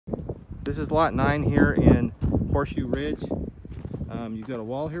This is lot 9 here in Horseshoe Ridge. You've got a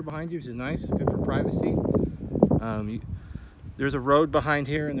wall here behind you, which is nice, good for privacy. There's a road behind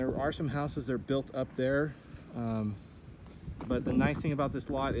here, and there are some houses that are built up there. But the nice thing about this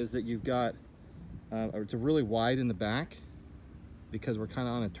lot is that you've got, it's really wide in the back because we're kind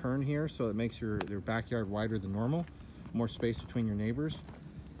of on a turn here, so it makes your backyard wider than normal, more space between your neighbors.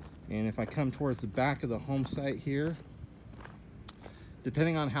 And if I come towards the back of the home site here,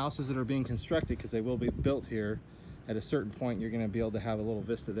 depending on houses that are being constructed, because they will be built here, at a certain point you're going to be able to have a little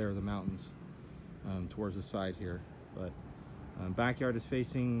vista there of the mountains towards the side here. But backyard is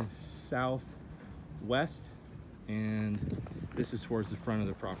facing southwest, and this is towards the front of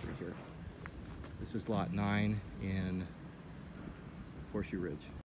the property here. This is lot 9 in Horseshoe Ridge.